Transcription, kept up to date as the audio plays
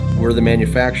We're the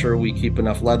manufacturer. We keep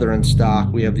enough leather in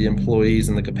stock. We have the employees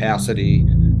and the capacity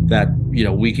that,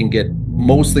 we can get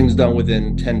most things done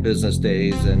within 10 business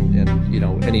days and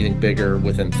anything bigger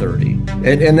within 30.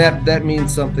 And that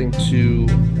means something to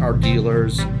our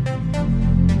dealers.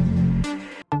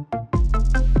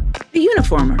 The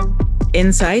Uniformer.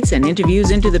 Insights and interviews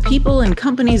into the people and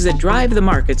companies that drive the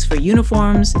markets for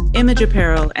uniforms, image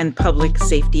apparel, and public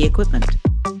safety equipment.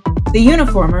 The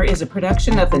Uniformer is a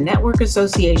production of the Network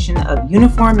Association of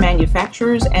Uniform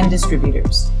Manufacturers and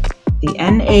Distributors, the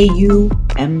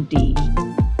NAUMD.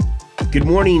 Good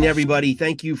morning, everybody.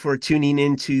 Thank you for tuning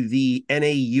into the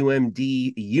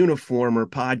NAUMD Uniformer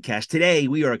podcast. Today,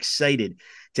 we are excited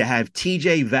to have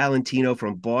TJ Valentino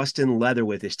from Boston Leather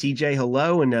with us. TJ,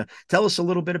 hello, and tell us a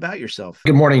little bit about yourself.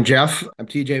 Good morning, Jeff. I'm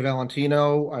TJ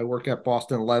Valentino. I work at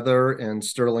Boston Leather in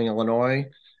Sterling, Illinois,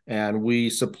 and we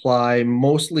supply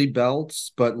mostly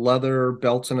belts, but leather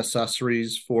belts and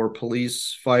accessories for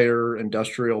police, fire,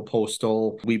 industrial,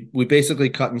 postal. We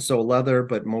basically cut and sew leather,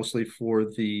 but mostly for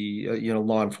the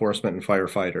law enforcement and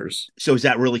firefighters. So is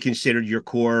that really considered your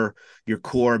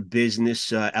core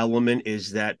business element?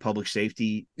 Is that public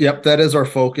safety? Yep, that is our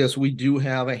focus. We do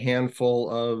have a handful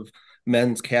of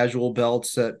men's casual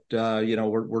belts that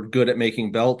we're good at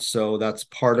making belts, so that's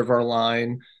part of our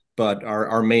line. But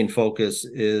our main focus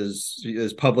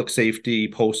is public safety,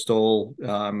 postal,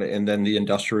 and then the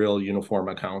industrial uniform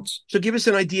accounts. So give us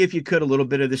an idea, if you could, a little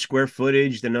bit of the square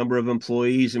footage, the number of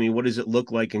employees. I mean, what does it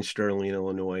look like in Sterling,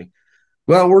 Illinois?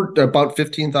 Well, we're about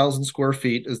 15,000 square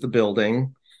feet is the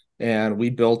building, and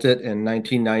we built it in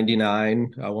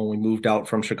 1999 when we moved out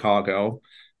from Chicago.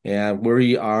 And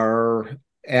we are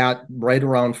at right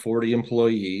around 40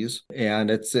 employees, and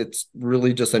it's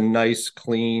really just a nice,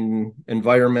 clean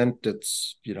environment.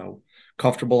 It's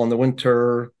comfortable in the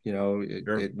winter.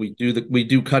 Sure. We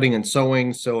do cutting and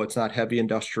sewing, so it's not heavy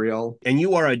industrial. And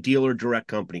you are a dealer direct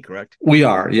company, correct? We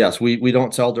are, yes. We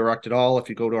don't sell direct at all. If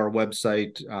you go to our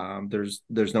website,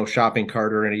 there's no shopping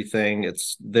cart or anything.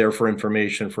 It's there for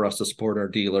information for us to support our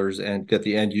dealers and get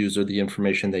the end user the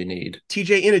information they need.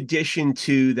 TJ, in addition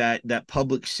to that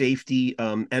public safety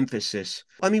emphasis,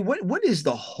 I mean, what is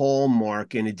the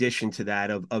hallmark in addition to that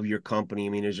of your company? I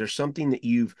mean, is there something that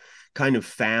you've kind of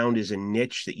found as a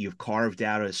niche that you've carved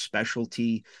out a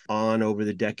specialty on over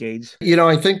the decades?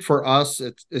 I think for us,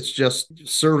 it's just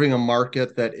serving a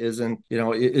market that isn't,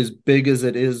 as big as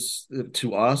it is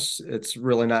to us. It's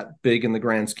really not big in the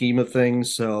grand scheme of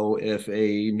things. So if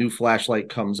a new flashlight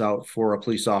comes out for a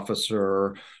police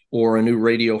officer or a new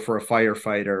radio for a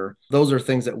firefighter, those are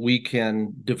things that we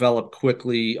can develop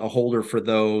quickly, a holder for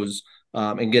those,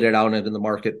 and get it out into the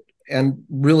market and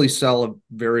really sell a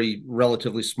very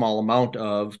relatively small amount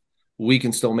of. We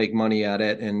can still make money at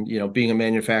it. And, being a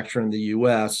manufacturer in the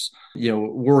US,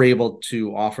 we're able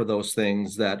to offer those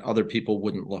things that other people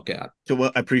wouldn't look at. So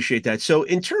well, I appreciate that. So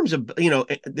in terms of,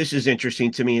 this is interesting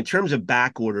to me, in terms of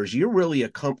back orders, you're really a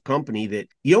company that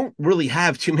you don't really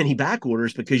have too many back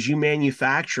orders because you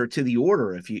manufacture to the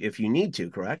order if you need to,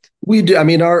 correct? We do. I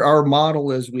mean, our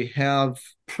model is we have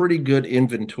pretty good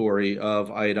inventory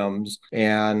of items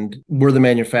and we're the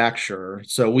manufacturer.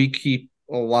 So we keep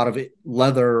a lot of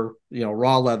leather,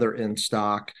 raw leather in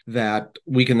stock that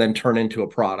we can then turn into a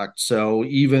product. So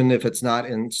even if it's not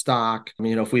in stock,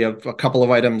 if we have a couple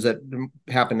of items that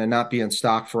happen to not be in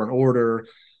stock for an order,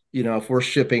 if we're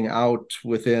shipping out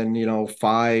within,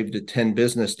 5 to 10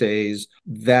 business days,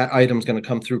 that item's going to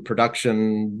come through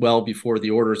production well before the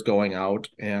order's going out.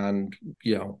 And,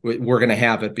 we're going to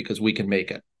have it because we can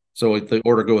make it. So the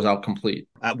order goes out complete.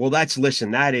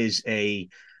 That is a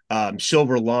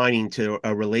silver lining to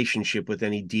a relationship with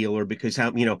any dealer, because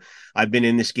I've been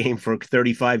in this game for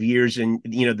 35 years and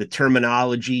the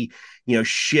terminology,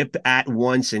 ship at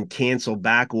once and cancel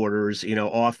back orders,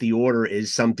 off the order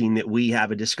is something that we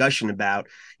have a discussion about,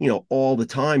 all the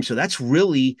time. So that's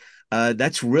really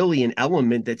an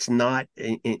element that's not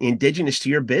indigenous to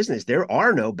your business. There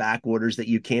are no back orders that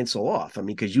you cancel off. I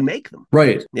mean, because you make them.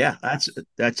 Right. Yeah,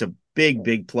 that's a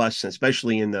big plus,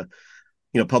 especially in the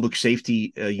public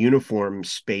safety uniform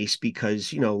space,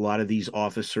 because, a lot of these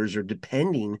officers are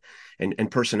depending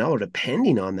and personnel are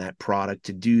depending on that product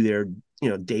to do their,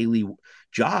 daily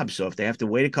job. So if they have to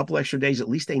wait a couple extra days, at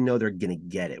least they know they're going to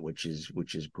get it, which is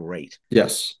great.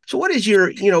 Yes. So what is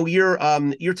your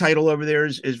title over there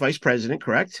is vice president,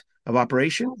 correct? Of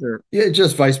operations? Or? Yeah,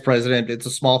 just vice president. It's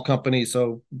a small company,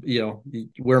 so you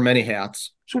wear many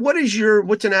hats. So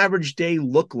what's an average day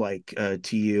look like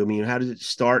to you? I mean, how does it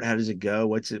start? How does it go?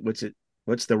 What's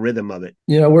the rhythm of it?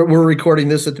 We're recording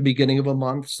this at the beginning of a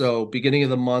month. So beginning of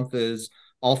the month is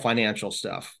all financial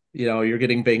stuff. You're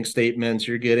getting bank statements,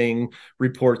 you're getting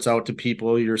reports out to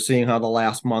people, you're seeing how the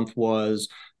last month was.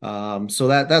 So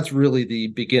that's really the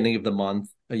beginning of the month.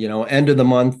 End of the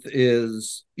month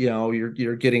is,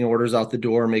 you're getting orders out the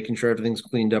door, making sure everything's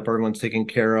cleaned up, everyone's taken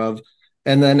care of.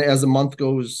 And then as the month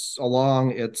goes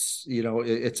along, it's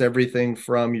everything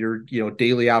from your,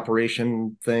 daily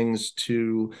operation things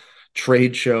to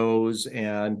trade shows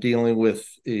and dealing with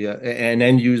an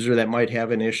end user that might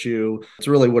have an issue. It's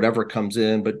really whatever comes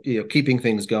in, but keeping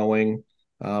things going.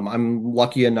 I'm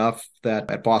lucky enough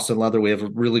that at Boston Leather we have a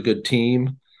really good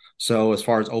team. So as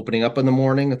far as opening up in the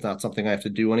morning, it's not something I have to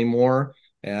do anymore.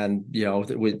 And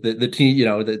with the team,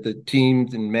 the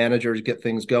teams and managers get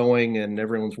things going, and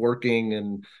everyone's working,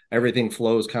 and everything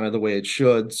flows kind of the way it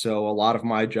should. So a lot of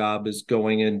my job is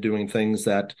going in doing things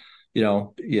that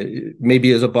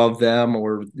maybe is above them,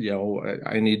 or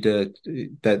I need to,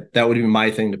 that would be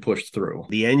my thing to push through.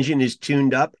 The engine is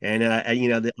tuned up, and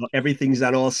everything's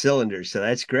on all cylinders, so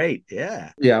that's great.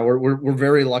 Yeah, we're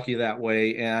very lucky that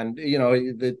way. And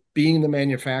being the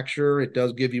manufacturer, it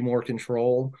does give you more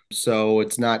control, so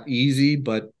it's not easy,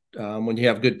 but when you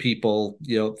have good people,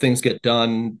 things get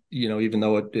done, even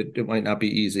though it might not be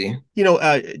easy.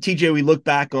 TJ, we look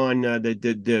back on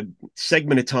the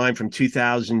segment of time from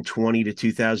 2020 to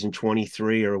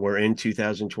 2023, or we're in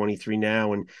 2023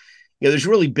 now, and there's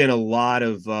really been a lot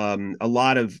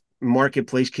of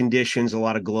marketplace conditions, a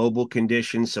lot of global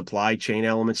conditions, supply chain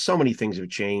elements. So many things have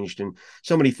changed, and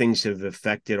so many things have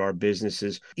affected our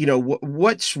businesses.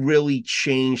 What's really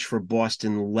changed for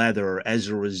Boston Leather as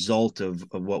a result of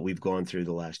what we've gone through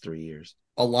the last 3 years?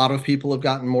 A lot of people have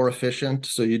gotten more efficient,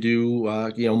 so you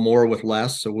do more with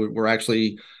less. So we're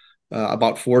actually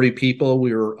about 40 people.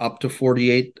 We were up to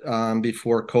 48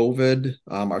 before COVID.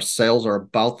 Our sales are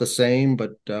about the same,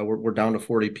 but we're down to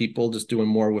 40 people, just doing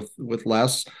more with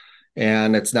less.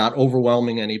 And it's not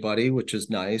overwhelming anybody, which is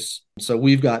nice. So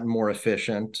we've gotten more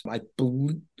efficient.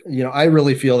 I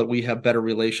really feel that we have better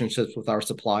relationships with our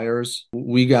suppliers.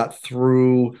 We got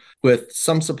through with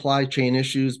some supply chain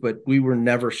issues, but we were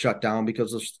never shut down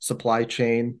because of supply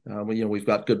chain. We've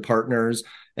got good partners,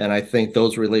 and I think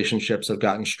those relationships have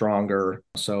gotten stronger.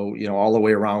 So, all the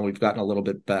way around, we've gotten a little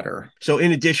bit better. So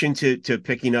in addition to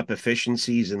picking up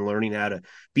efficiencies and learning how to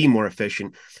be more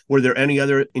efficient, were there any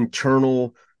other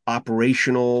internal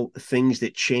operational things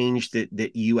that changed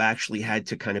that you actually had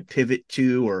to kind of pivot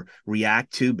to or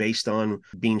react to based on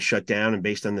being shut down and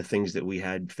based on the things that we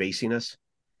had facing us?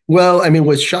 Well, I mean,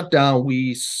 with shutdown,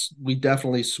 we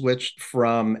definitely switched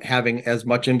from having as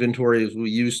much inventory as we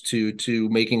used to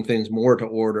making things more to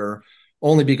order,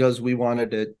 only because we wanted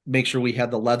to make sure we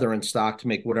had the leather in stock to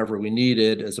make whatever we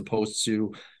needed, as opposed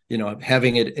to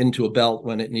having it into a belt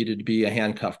when it needed to be a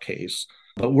handcuff case.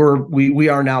 But we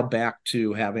are now back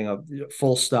to having a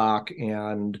full stock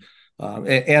and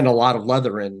a lot of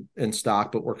leather in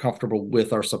stock, but we're comfortable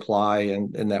with our supply,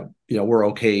 and that we're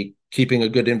okay keeping a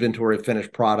good inventory of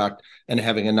finished product and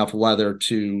having enough leather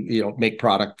to make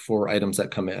product for items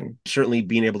that come in. Certainly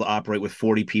being able to operate with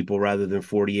 40 people rather than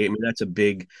 48, I mean, that's a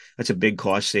big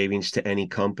cost savings to any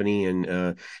company.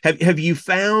 And have you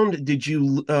found, did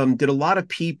a lot of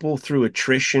people through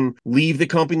attrition leave the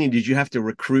company? Did you have to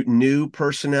recruit new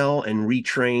personnel and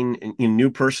retrain in new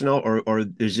personnel, or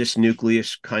is this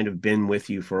nucleus kind of been with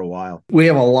you for a while? We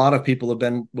have a lot of people who have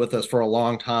been with us for a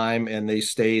long time, and they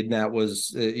stayed,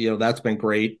 and that's been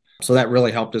great. So that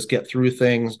really helped us get through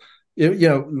things.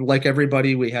 Like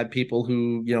everybody, we had people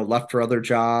who, left for other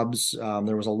jobs.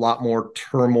 There was a lot more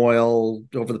turmoil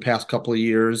over the past couple of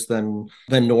years than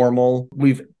normal.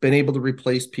 We've been able to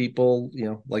replace people,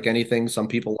 like anything. Some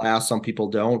people last, some people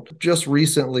don't. Just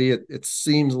recently, it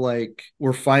seems like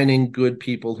we're finding good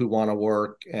people who want to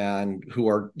work and who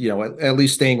are, at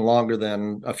least staying longer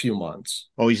than a few months.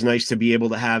 Always nice to be able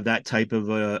to have that type of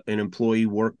an employee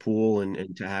work pool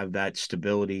and to have that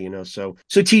stability, So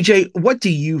TJ, what do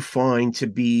you find to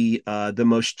be the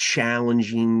most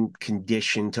challenging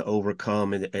condition to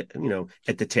overcome at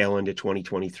the tail end of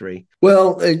 2023?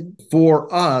 Well,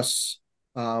 for us,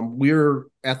 we're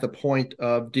at the point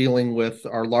of dealing with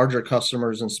our larger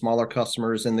customers and smaller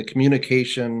customers, and the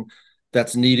communication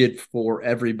that's needed for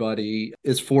everybody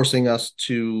is forcing us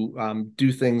to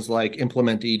do things like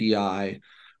implement EDI.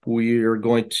 We're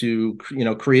going to,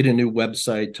 create a new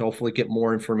website to hopefully get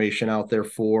more information out there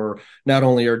for not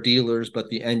only our dealers, but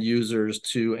the end users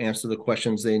to answer the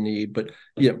questions they need. But,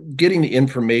 getting the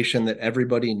information that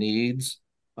everybody needs,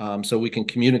 so we can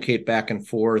communicate back and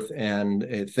forth,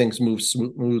 and things move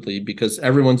smoothly, because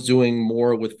everyone's doing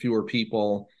more with fewer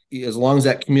people. As long as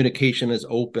that communication is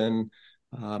open,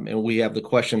 and we have the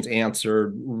questions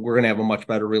answered, we're going to have a much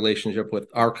better relationship with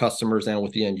our customers and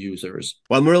with the end users.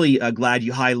 Well, I'm really glad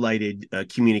you highlighted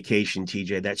communication,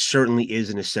 TJ. That certainly is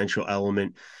an essential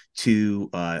element to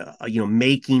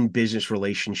making business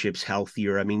relationships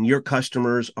healthier. I mean, your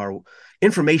customers are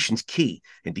information's key,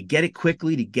 and to get it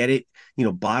quickly, to get it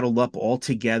bottled up all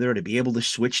together, to be able to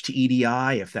switch to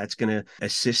EDI if that's going to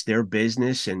assist their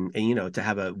business, and to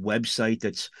have a website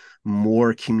that's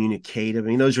more communicative. I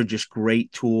mean, those are just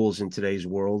great tools in today's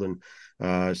world,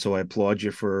 and so I applaud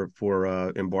you for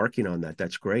embarking on that.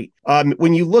 That's great.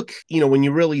 When you look, when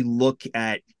you really look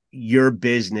at your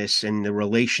business and the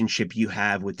relationship you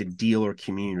have with the dealer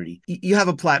community, you have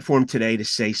a platform today to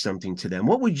say something to them.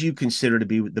 What would you consider to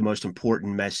be the most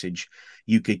important message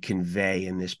you could convey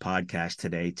in this podcast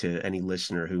today to any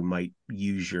listener who might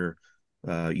use your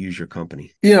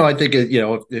company? I think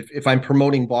if I'm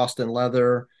promoting Boston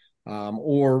Leather,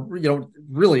 or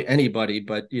really anybody,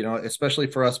 but especially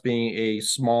for us being a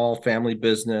small family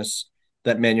business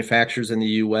that manufactures in the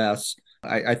U.S.,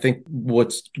 I think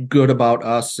what's good about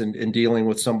us and dealing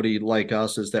with somebody like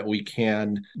us is that we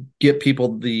can get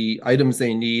people the items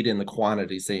they need in the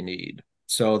quantities they need.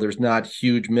 So there's not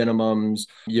huge minimums.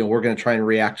 We're going to try and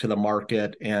react to the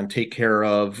market and take care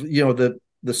of the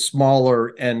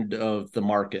smaller end of the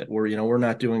market, where we're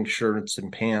not doing shirts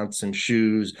and pants and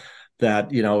shoes that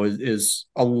is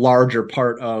a larger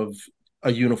part of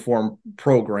a uniform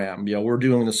program. We're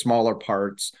doing the smaller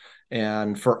parts,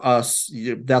 and for us,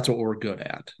 that's what we're good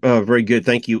at. Oh, very good.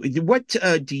 Thank you. What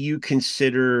do you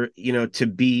consider, to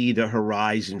be the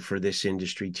horizon for this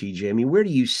industry, TJ? I mean, where do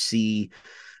you see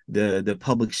the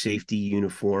public safety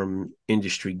uniform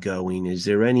industry going? Is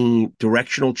there any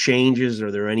directional changes?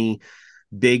 Are there any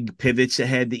big pivots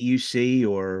ahead that you see?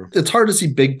 Or it's hard to see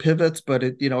big pivots, but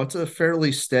it's a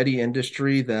fairly steady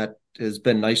industry that has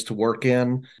been nice to work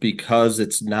in because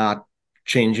it's not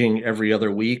changing every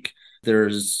other week.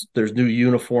 There's new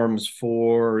uniforms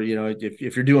for,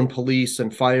 if you're doing police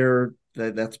and fire,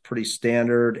 that's pretty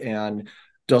standard and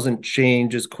doesn't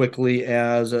change as quickly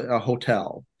as a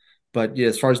hotel. But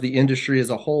as far as the industry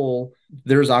as a whole,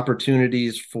 there's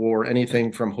opportunities for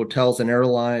anything from hotels and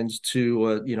airlines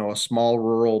to a small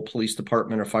rural police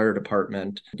department or fire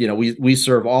department. We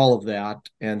serve all of that,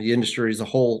 and the industry as a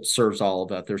whole serves all of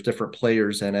that. There's different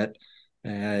players in it.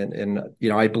 And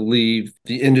I believe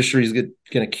the industry is going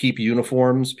to keep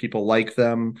uniforms. People like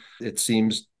them. It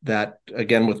seems that,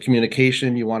 again, with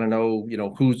communication, you want to know,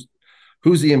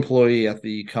 who's the employee at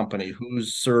the company,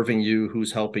 who's serving you,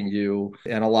 who's helping you.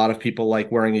 And a lot of people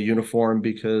like wearing a uniform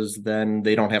because then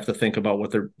they don't have to think about what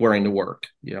they're wearing to work.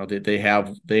 They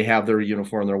have their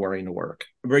uniform they're wearing to work.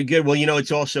 Very good. Well,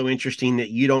 it's also interesting that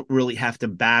you don't really have to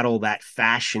battle that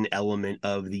fashion element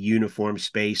of the uniform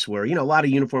space where, a lot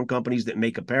of uniform companies that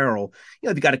make apparel,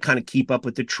 they've got to kind of keep up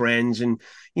with the trends and,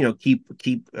 keep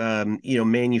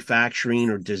manufacturing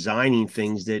or designing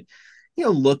things that,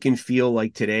 look and feel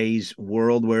like today's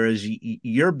world. Whereas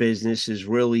your business is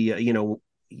really,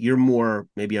 you're more,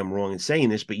 maybe I'm wrong in saying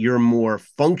this, but you're more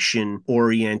function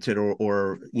oriented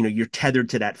or you're tethered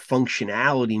to that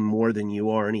functionality more than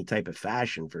you are any type of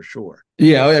fashion, for sure.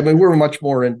 Yeah, I mean, we're much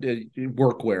more in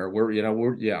workwear.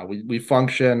 We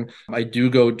function. I do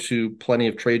go to plenty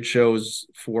of trade shows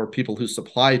for people who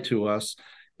supply to us,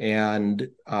 and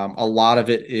a lot of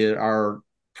it are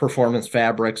performance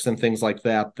fabrics and things like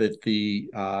that the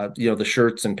the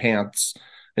shirts and pants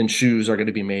and shoes are going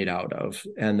to be made out of.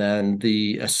 And then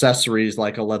the accessories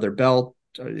like a leather belt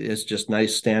is just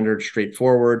nice, standard,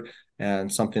 straightforward,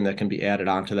 and something that can be added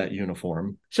onto that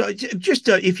uniform. So just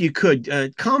if you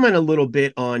could comment a little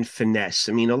bit on finesse.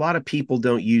 I mean, a lot of people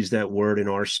don't use that word in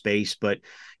our space, but,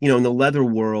 in the leather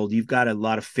world, you've got a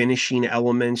lot of finishing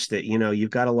elements that, you've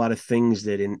got a lot of things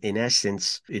that in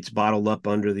essence, it's bottled up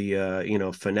under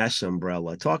the, finesse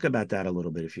umbrella. Talk about that a little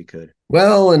bit, if you could.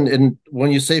 Well, and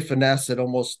when you say finesse, it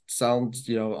almost sounds,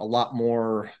 a lot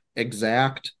more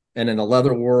exact. And in the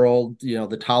leather world,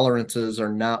 the tolerances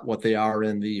are not what they are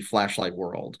in the flashlight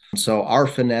world. So our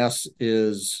finesse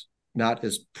is not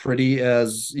as pretty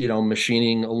as,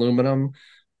 machining aluminum.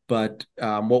 But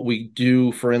what we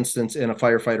do, for instance, in a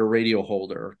firefighter radio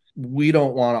holder, we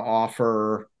don't want to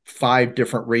offer 5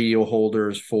 different radio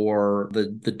holders for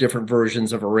the different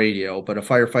versions of a radio. But a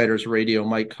firefighter's radio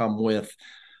might come with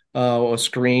a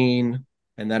screen,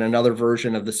 and then another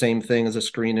version of the same thing as a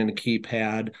screen and a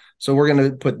keypad. So we're going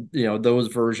to put, those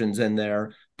versions in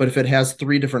there. But if it has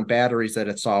 3 different batteries that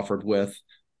it's offered with,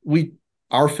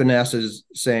 our finesse is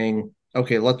saying,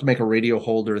 okay, let's make a radio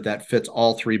holder that fits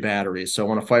all three batteries. So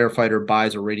when a firefighter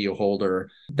buys a radio holder,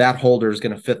 that holder is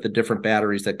going to fit the different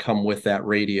batteries that come with that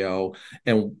radio.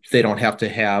 And they don't have to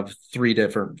have three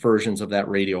different versions of that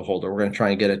radio holder. We're going to try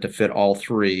and get it to fit all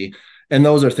three. And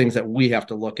those are things that we have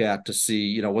to look at to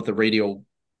see, what the radio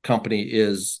company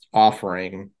is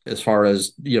offering as far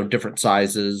as, different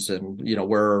sizes and,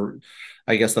 where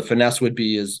I guess the finesse would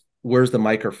be is where's the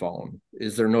microphone?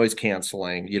 Is there noise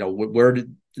canceling?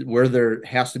 Where there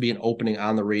has to be an opening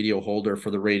on the radio holder for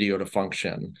the radio to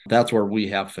function. That's where we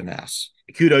have finesse.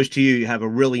 Kudos to you. You have a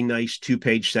really nice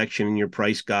 2-page section in your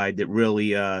price guide that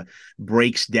really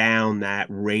breaks down that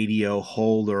radio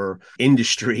holder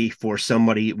industry for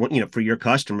somebody, for your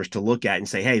customers to look at and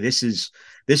say, hey, this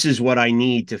is what I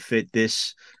need to fit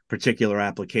this particular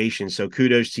application. So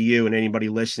kudos to you and anybody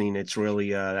listening. It's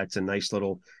really that's a nice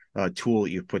little tool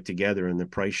that you've put together in the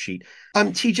price sheet.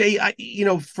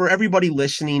 TJ, for everybody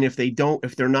listening, if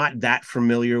they're not that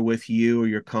familiar with you or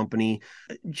your company,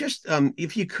 just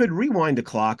if you could rewind the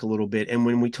clock a little bit. And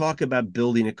when we talk about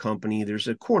building a company, there's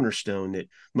a cornerstone that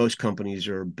most companies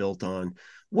are built on.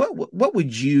 What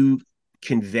would you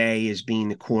convey as being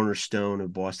the cornerstone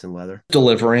of Boston Leather?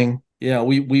 Delivering.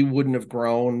 We wouldn't have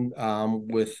grown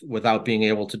without being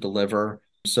able to deliver.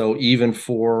 So even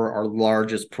for our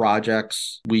largest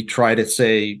projects, we try to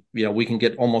say, we can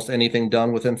get almost anything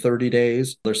done within 30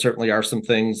 days. There certainly are some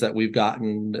things that we've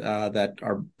gotten that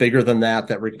are bigger than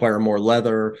that require more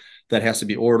leather that has to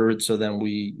be ordered. So then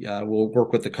we will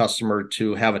work with the customer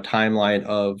to have a timeline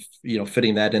of,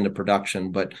 fitting that into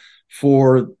production. But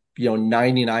for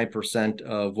 99%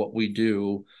 of what we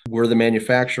do, we're the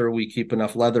manufacturer. We keep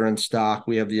enough leather in stock.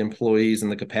 We have the employees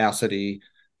and the capacity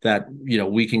that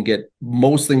we can get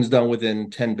most things done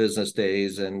within 10 business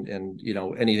days and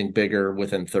anything bigger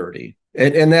within 30.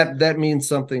 And that means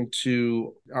something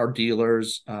to our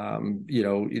dealers.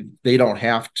 They don't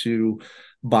have to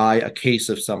buy a case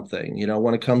of something.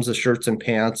 When it comes to shirts and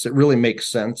pants, it really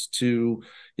makes sense to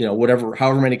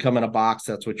however many come in a box,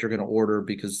 that's what you're going to order,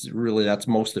 because really that's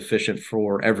most efficient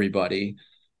for everybody.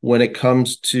 When it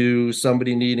comes to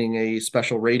somebody needing a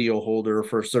special radio holder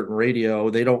for a certain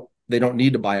radio, they don't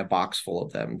need to buy a box full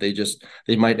of them.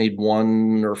 They might need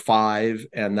 1 or 5,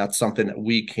 and that's something that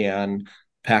we can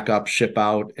pack up, ship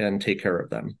out, and take care of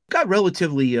them. Got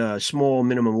relatively small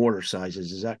minimum order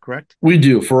sizes. Is that correct? We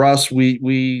do. For us,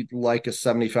 we like a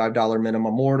 $75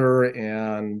 minimum order,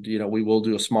 and we will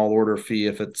do a small order fee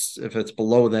if it's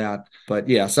below that. But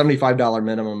yeah, $75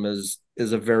 minimum is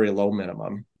a very low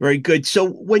minimum. Very good. So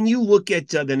when you look at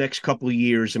the next couple of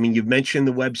years, I mean, you've mentioned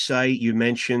the website, you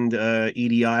mentioned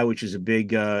EDI, which is a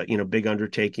big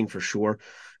undertaking for sure.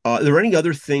 Are there any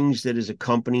other things that as a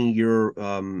company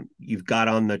you've got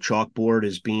on the chalkboard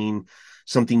as being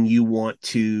something you want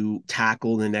to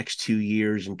tackle in the next 2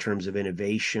 years in terms of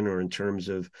innovation or in terms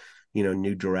of,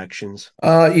 new directions?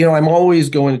 I'm always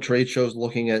going to trade shows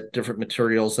looking at different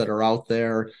materials that are out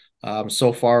there.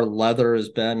 So far, leather has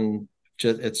been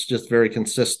it's just very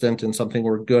consistent and something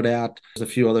we're good at. There's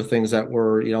a few other things that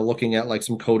we're, looking at, like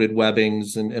some coated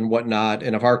webbings and whatnot.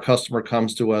 And if our customer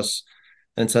comes to us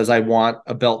and says, I want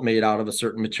a belt made out of a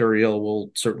certain material,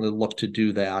 we'll certainly look to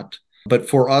do that. But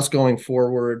for us going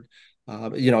forward,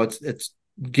 it's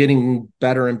getting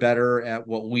better and better at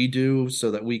what we do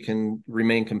so that we can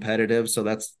remain competitive. So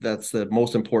that's the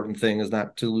most important thing, is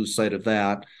not to lose sight of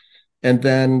that. And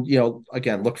then,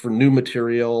 again, look for new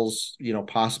materials,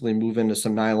 possibly move into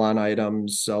some nylon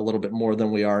items a little bit more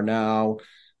than we are now.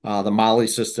 The Molly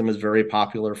system is very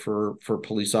popular for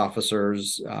police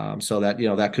officers. So that,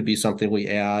 that could be something we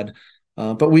add.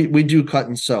 But we do cut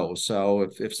and sew.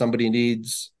 So if somebody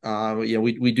needs,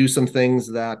 we do some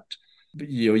things that,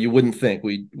 you wouldn't think.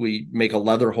 We make a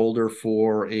leather holder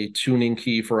for a tuning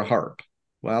key for a harp.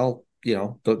 Well,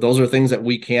 those are things that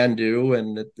we can do,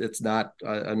 and it's not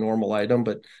a normal item,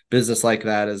 but business like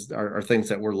that are things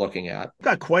that we're looking at.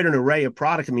 Got quite an array of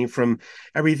product. I mean, from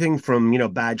everything from,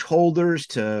 badge holders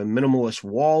to minimalist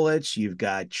wallets, you've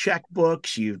got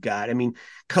checkbooks, you've got,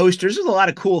 coasters. There's a lot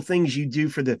of cool things you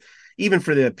do even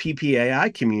for the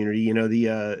PPAI community,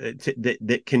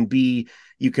 that can be,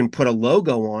 you can put a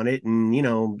logo on it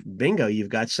and, bingo, you've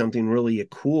got something really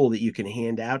cool that you can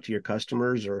hand out to your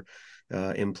customers or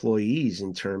employees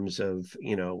in terms of,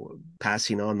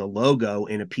 passing on the logo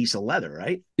in a piece of leather,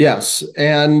 right? Yes.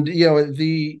 And,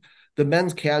 the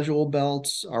men's casual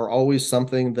belts are always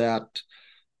something that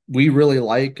we really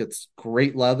like. It's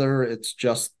great leather. It's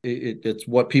just, it's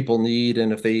what people need.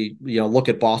 And if they, look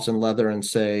at Boston Leather and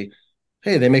say,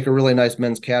 hey, they make a really nice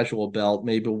men's casual belt,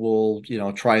 maybe we'll,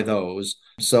 try those.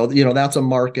 So, that's a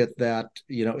market that,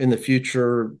 in the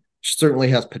future, certainly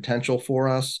has potential for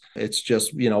us. It's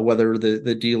just, whether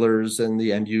the dealers and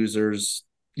the end users,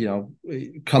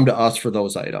 come to us for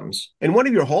those items. And one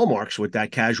of your hallmarks with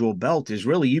that casual belt is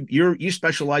really you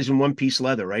specialize in one piece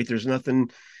leather, right? There's nothing,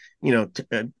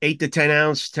 8 to 10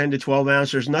 ounce, 10 to 12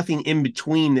 ounce. There's nothing in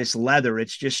between this leather.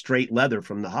 It's just straight leather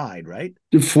from the hide, right?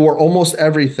 For almost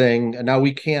everything. And now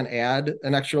we can add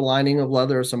an extra lining of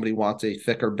leather if somebody wants a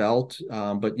thicker belt.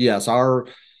 But yes,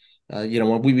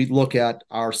 when we look at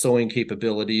our sewing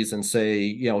capabilities and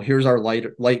say, here's our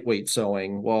lightweight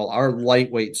sewing. Well, our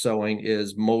lightweight sewing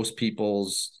is most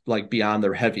people's like beyond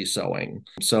their heavy sewing.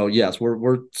 So yes,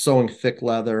 we're sewing thick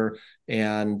leather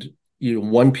and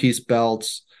one piece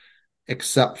belts,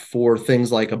 except for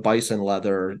things like a bison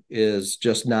leather, is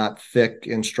just not thick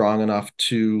and strong enough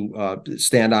to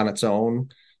stand on its own.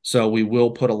 So we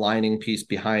will put a lining piece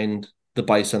behind the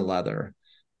bison leather.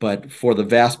 But for the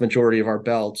vast majority of our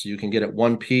belts, you can get it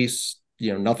one piece,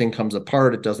 nothing comes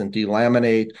apart. It doesn't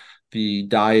delaminate. The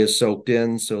dye is soaked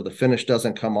in, so the finish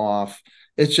doesn't come off.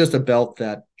 It's just a belt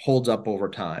that holds up over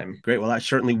time. Great. Well, that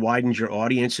certainly widens your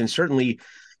audience, and certainly,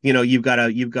 you've got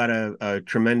a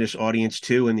tremendous audience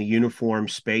too in the uniform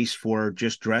space for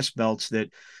just dress belts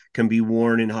that can be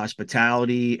worn in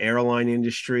hospitality, airline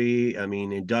industry. I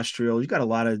mean, industrial. You've got a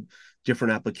lot of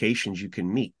different applications you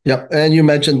can meet. Yep. And you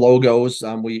mentioned logos.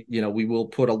 We will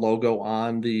put a logo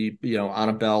on on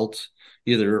a belt,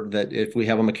 either that if we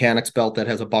have a mechanic's belt that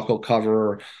has a buckle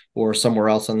cover or somewhere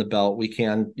else on the belt, we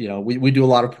can, we do a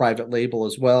lot of private label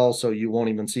as well. So you won't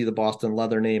even see the Boston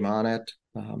Leather name on it.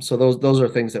 So those are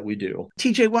things that we do.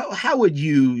 TJ, how would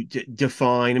you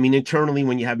define? I mean, internally,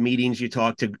 when you have meetings, you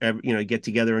talk to, get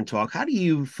together and talk. How do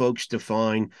you folks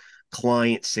define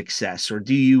client success, or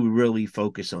do you really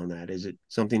focus on that? Is it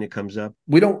something that comes up?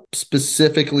 We don't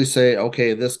specifically say,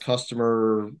 okay, this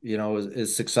customer,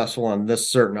 is successful on this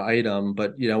certain item,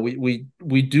 but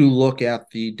we do look at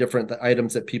the different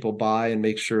items that people buy and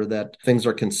make sure that things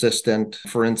are consistent.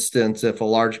 For instance, if a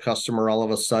large customer all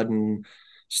of a sudden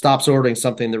stops ordering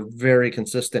something they're very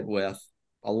consistent with,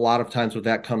 a lot of times what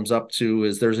that comes up to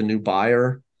is there's a new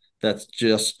buyer that's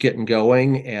just getting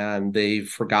going and they've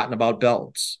forgotten about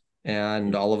belts.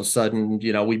 And all of a sudden,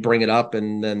 we bring it up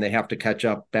and then they have to catch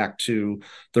up back to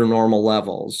their normal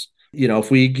levels. If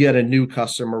we get a new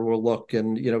customer, we'll look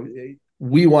and,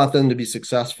 we want them to be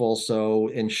successful. So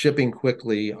in shipping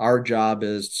quickly, our job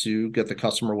is to get the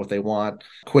customer what they want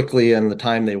quickly and the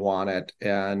time they want it.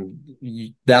 And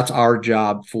that's our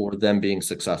job for them being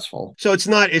successful. So it's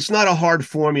not a hard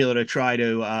formula to try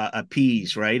to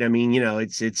appease, right? I mean,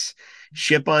 it's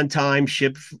ship on time,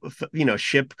 ship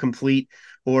complete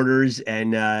orders,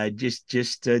 and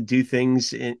just do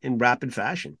things in rapid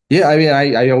fashion. Yeah, I mean,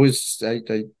 I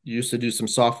used to do some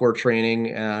software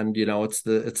training, and it's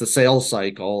the sales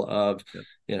cycle of,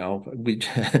 we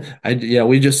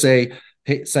just say,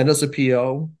 hey, send us a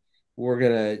PO. We're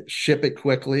gonna ship it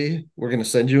quickly. We're gonna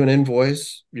send you an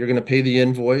invoice. You're gonna pay the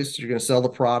invoice. You're gonna sell the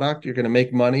product. You're gonna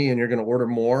make money, and you're gonna order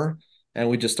more. And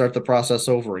we just start the process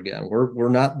over again. We're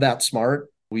not that smart.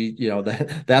 We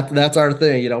that's our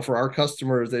thing, for our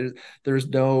customers. There's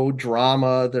no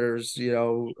drama. There's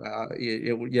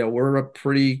we're a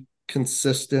pretty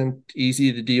consistent,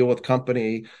 easy to deal with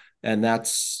company, and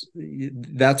that's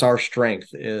our strength.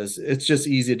 Is it's just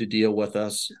easy to deal with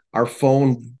us. Our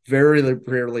phone very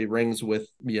rarely rings with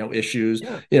issues.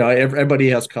 Yeah. Everybody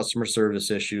has customer service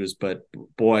issues, but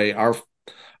boy,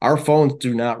 our phones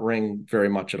do not ring very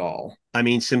much at all. I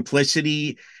mean,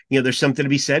 simplicity, there's something to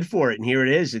be said for it. And here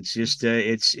it is. It's just,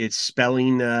 it's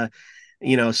spelling,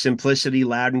 simplicity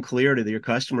loud and clear to your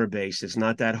customer base. It's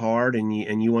not that hard.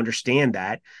 And you understand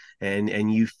that,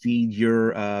 and you feed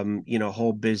your,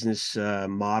 whole business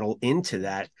model into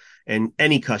that. And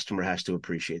any customer has to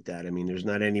appreciate that. I mean, there's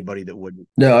not anybody that wouldn't.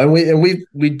 No, and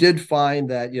we did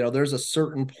find that there's a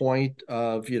certain point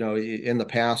of in the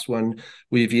past when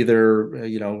we've either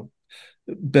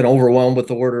been overwhelmed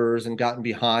with orders and gotten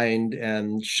behind,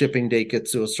 and shipping date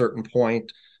gets to a certain point,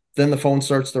 then the phone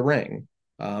starts to ring,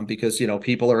 because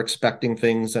people are expecting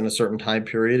things in a certain time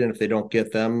period, and if they don't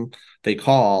get them, they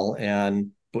call.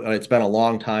 And it's been a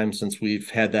long time since we've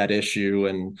had that issue,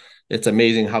 and it's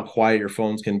amazing how quiet your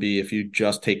phones can be if you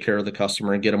just take care of the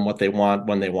customer and get them what they want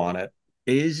when they want it.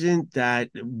 Isn't that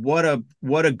what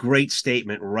a great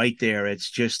statement right there? It's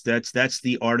just that's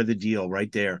the art of the deal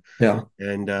right there. Yeah.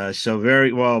 And so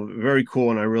very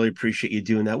cool, and I really appreciate you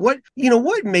doing that. What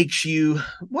makes you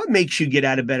get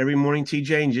out of bed every morning,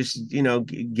 TJ, and just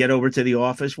get over to the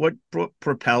office? What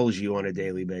propels you on a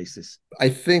daily basis? I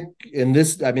think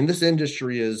this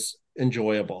industry is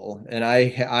enjoyable. And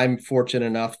I'm fortunate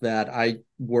enough that I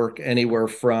work anywhere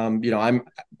from,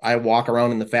 I walk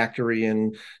around in the factory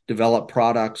and develop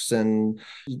products, and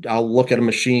I'll look at a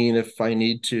machine if I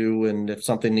need to, and if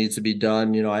something needs to be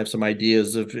done, I have some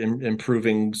ideas of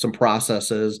improving some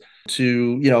processes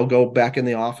to, go back in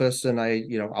the office, and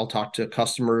I'll talk to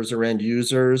customers or end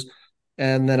users.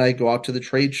 And then I go out to the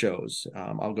trade shows.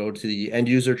 I'll go to the end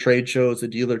user trade shows, the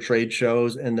dealer trade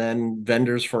shows, and then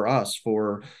vendors for us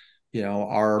for,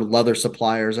 our leather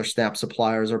suppliers, our snap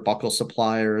suppliers, our buckle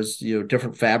suppliers,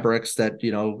 different fabrics that,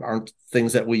 aren't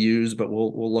things that we use, but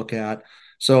we'll look at.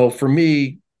 So for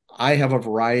me, I have a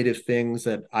variety of things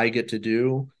that I get to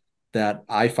do that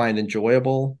I find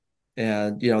enjoyable.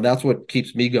 And, that's what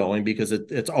keeps me going, because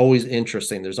it's always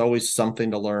interesting. There's always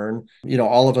something to learn.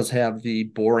 All of us have the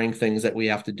boring things that we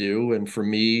have to do. And for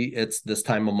me, it's this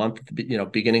time of month,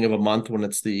 beginning of a month, when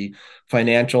it's the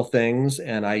financial things.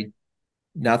 And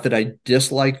not that I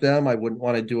dislike them, I wouldn't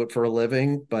want to do it for a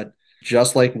living, but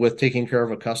just like with taking care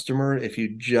of a customer, if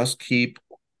you just keep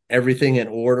everything in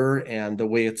order and the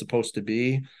way it's supposed to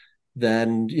be,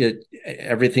 then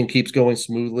everything keeps going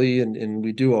smoothly, and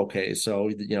we do okay.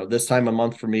 So, this time of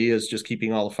month for me is just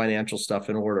keeping all the financial stuff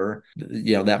in order.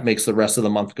 That makes the rest of the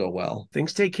month go well.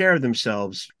 Things take care of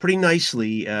themselves pretty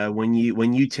nicely when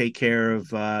you take care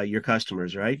of your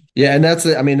customers, right? Yeah, and that's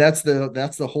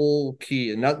the whole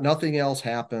key. And nothing else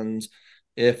happens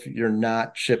if you're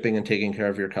not shipping and taking care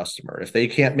of your customer. If they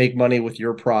can't make money with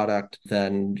your product,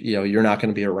 then you're not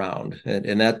going to be around.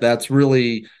 And that's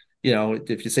really,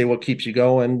 if you say what keeps you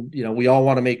going, we all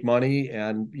want to make money,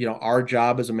 and our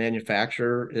job as a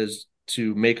manufacturer is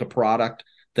to make a product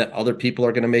that other people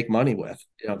are going to make money with.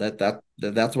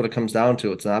 That's what it comes down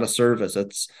to. It's not a service.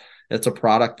 It's a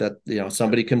product that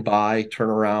somebody can buy, turn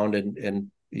around,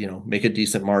 and make a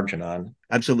decent margin on.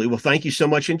 Absolutely. Well, thank you so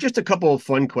much. And just a couple of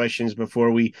fun questions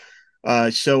before we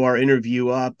sew our interview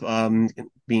up.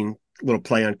 Being a little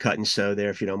play on cut and sew there,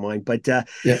 if you don't mind. But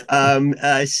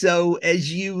Yeah. so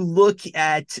as you look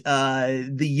at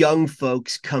the young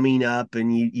folks coming up,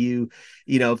 and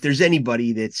if there's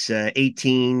anybody that's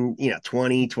 18,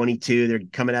 20, 22, they're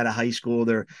coming out of high school,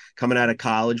 they're coming out of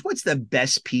college, what's the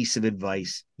best piece of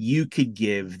advice you could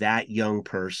give that young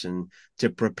person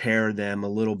to prepare them a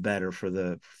little better for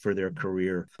their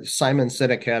career? Simon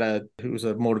Sinek who's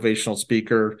a motivational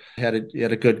speaker, had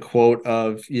a good quote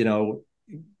of,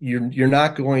 you're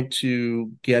not going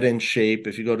to get in shape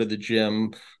if you go to the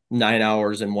gym 9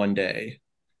 hours in one day.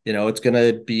 It's going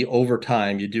to be over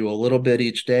time. You do a little bit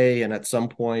each day, and at some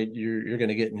point you're going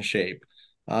to get in shape.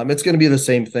 It's going to be the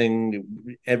same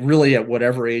thing really at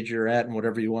whatever age you're at, and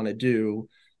whatever you want to do,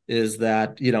 is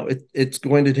that, it's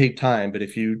going to take time. But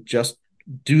if you just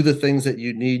do the things that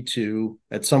you need to,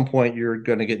 at some point you're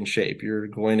going to get in shape. You're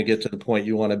going to get to the point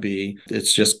you want to be.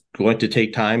 It's just going to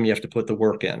take time. You have to put the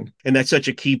work in. And that's such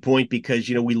a key point, because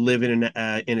we live in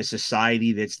a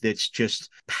society that's just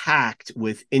packed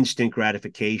with instant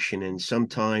gratification, and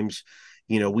sometimes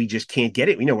we just can't get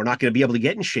it. We're not going to be able to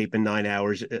get in shape in 9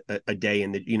 hours a day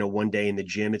in the one day in the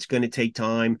gym. It's going to take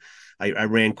time. I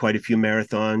ran quite a few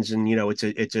marathons, and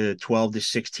it's a 12 to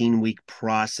 16 week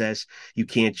process. You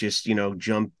can't just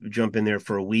jump in there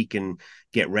for a week and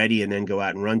get ready and then go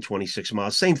out and run 26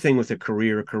 miles. Same thing with a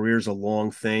career. A career is a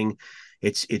long thing.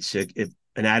 It's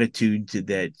an attitude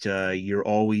that you're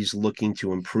always looking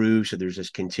to improve. So there's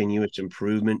this continuous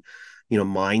improvement,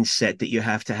 mindset that you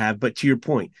have to have. But to your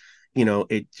point,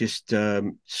 it just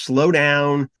slow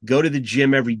down, go to the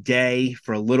gym every day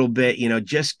for a little bit,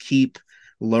 just keep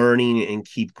learning and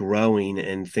keep growing,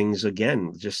 and things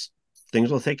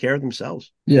will take care of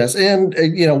themselves. Yes, and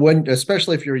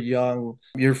especially if you're young,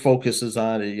 your focus is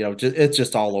on it's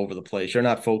just all over the place. You're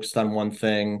not focused on one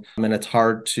thing, and it's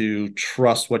hard to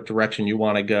trust what direction you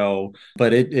want to go.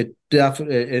 But it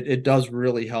definitely it does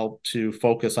really help to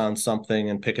focus on something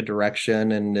and pick a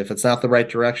direction. And if it's not the right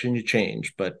direction, you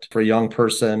change. But for a young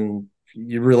person,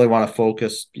 you really want to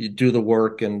focus, you do the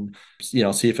work, and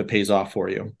see if it pays off for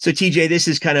you. So TJ, this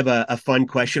is kind of a fun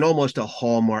question, almost a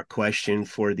hallmark question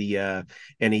for the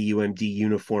NAUMD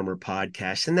Uniformer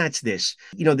podcast, and that's this: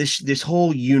 this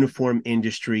whole uniform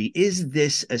industry, is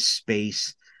this a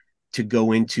space to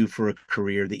go into for a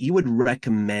career that you would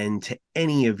recommend to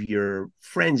any of your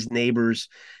friends, neighbors,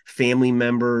 family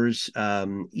members,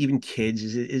 even kids?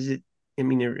 Is it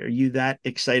are you that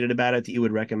excited about it that you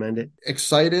would recommend it?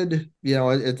 Excited.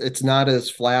 It's not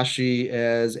as flashy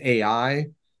as AI,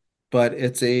 but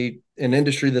it's an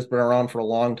industry that's been around for a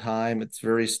long time. It's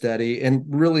very steady, and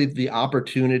really the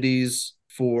opportunities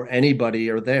for anybody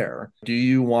are there. Do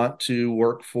you want to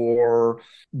work for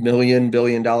 $1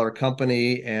 billion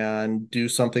company and do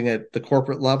something at the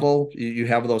corporate level? You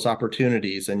have those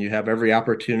opportunities, and you have every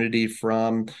opportunity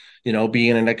from,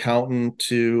 being an accountant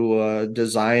to a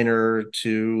designer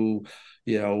to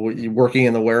working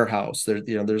in the warehouse.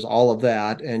 There's all of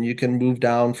that, and you can move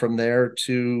down from there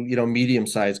to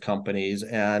medium-sized companies,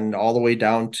 and all the way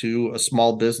down to a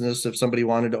small business if somebody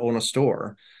wanted to own a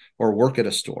store or work at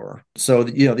a store. So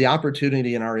the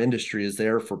opportunity in our industry is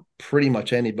there for pretty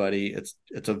much anybody. It's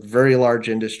a very large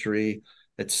industry.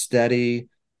 It's steady.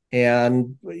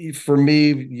 And for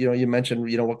me, you mentioned,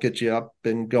 what gets you up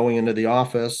and going into the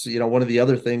office. One of the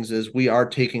other things is we are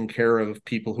taking care of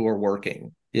people who are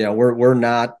working. We're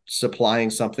not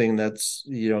supplying something that's,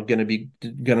 going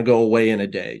to go away in a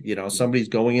day. Somebody's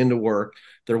going into work,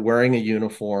 they're wearing a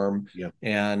uniform, Yeah.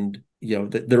 and,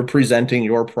 they're presenting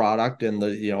your product and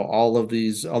all of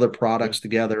these other products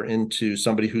together into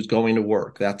somebody who's going to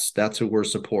work. That's who we're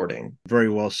supporting. Very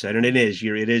well said. And it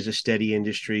is a steady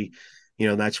industry.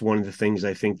 That's one of the things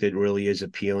I think that really is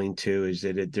appealing to, is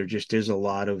that there just is a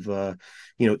lot of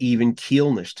even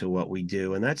keelness to what we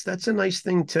do, and that's a nice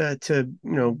thing to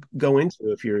go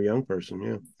into if you're a young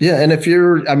person. And if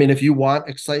you want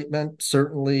excitement,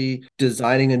 certainly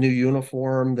designing a new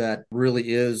uniform that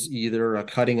really is either a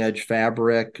cutting edge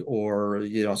fabric or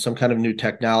some kind of new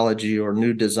technology or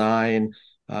new design,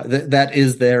 that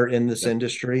is there in this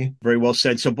industry. Very well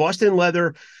said. So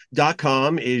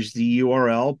bostonleather.com is the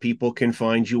URL people can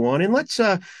find you on. And let's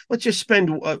just spend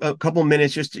a couple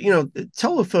minutes just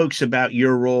tell the folks about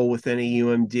your role with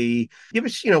NAUMD. Give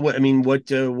us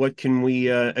what can we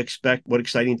expect? What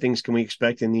exciting things can we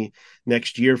expect in the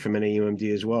next year from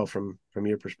NAUMD as well, from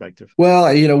your perspective? Well,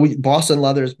 Boston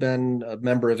Leather has been a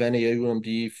member of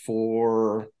NAUMD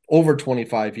for over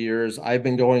 25 years. I've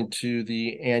been going to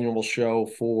the annual show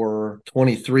for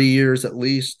 23 years at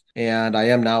least, and I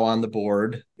am now on the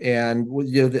board. And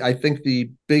I think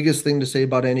the biggest thing to say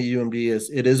about NAUMD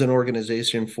is it is an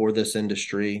organization for this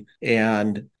industry,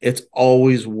 and it's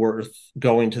always worth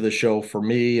going to the show for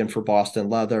me and for Boston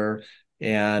Leather.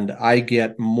 And I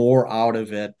get more out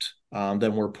of it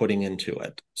than we're putting into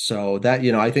it. So that,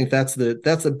 I think that's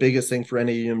the biggest thing for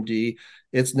NAUMD.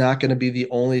 It's not going to be the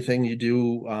only thing you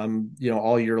do,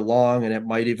 all year long. And it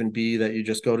might even be that you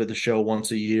just go to the show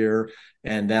once a year,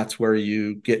 and that's where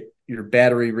you get your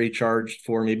battery recharged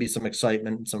for maybe some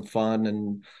excitement and some fun,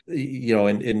 and,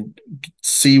 and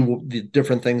see the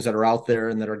different things that are out there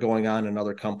and that are going on in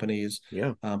other companies.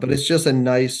 Yeah. But it's just a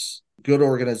nice, good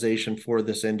organization for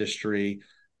this industry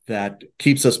that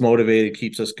keeps us motivated,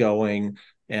 keeps us going,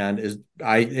 and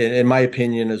in my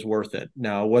opinion, is worth it.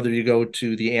 Now, whether you go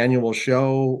to the annual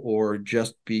show or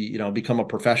just become a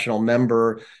professional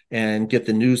member and get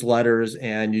the newsletters,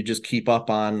 and you just keep up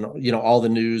on, all the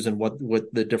news and what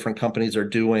the different companies are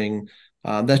doing.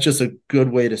 That's just a good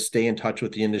way to stay in touch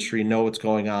with the industry, know what's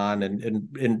going on,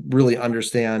 and really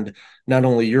understand not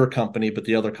only your company, but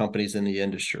the other companies in the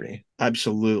industry.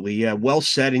 Absolutely. Yeah. Well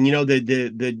said. And,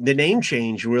 the name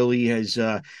change really has,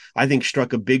 I think,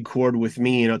 struck a big chord with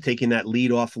me, taking that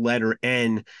lead off letter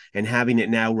N and having it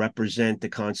now represent the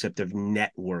concept of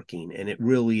networking. And it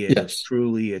really is. Yes.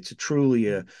 It's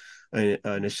truly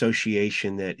an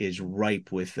association that is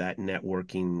ripe with those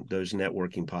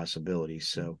networking possibilities.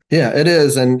 So yeah, it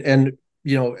is. And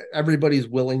everybody's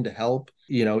willing to help.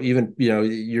 Even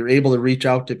you're able to reach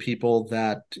out to people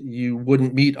that you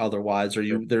wouldn't meet otherwise, or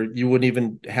you wouldn't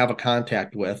even have a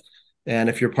contact with. And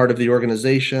if you're part of the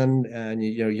organization and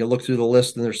you look through the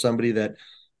list and there's somebody that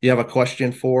you have a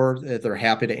question for, they're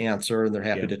happy to answer, and they're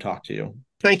happy to talk to you.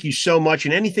 Thank you so much.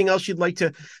 And anything else you'd like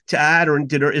to add,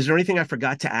 or is there anything I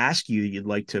forgot to ask you you'd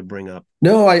like to bring up?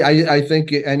 No, I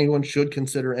think anyone should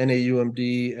consider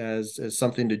NAUMD as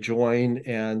something to join,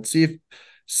 and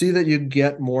see that you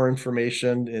get more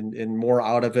information and more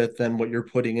out of it than what you're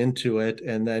putting into it.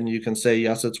 And then you can say,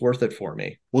 yes, it's worth it for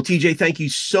me. Well, TJ, thank you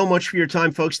so much for your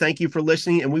time, folks. Thank you for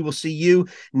listening, and we will see you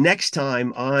next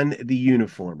time on The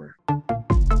Uniformer.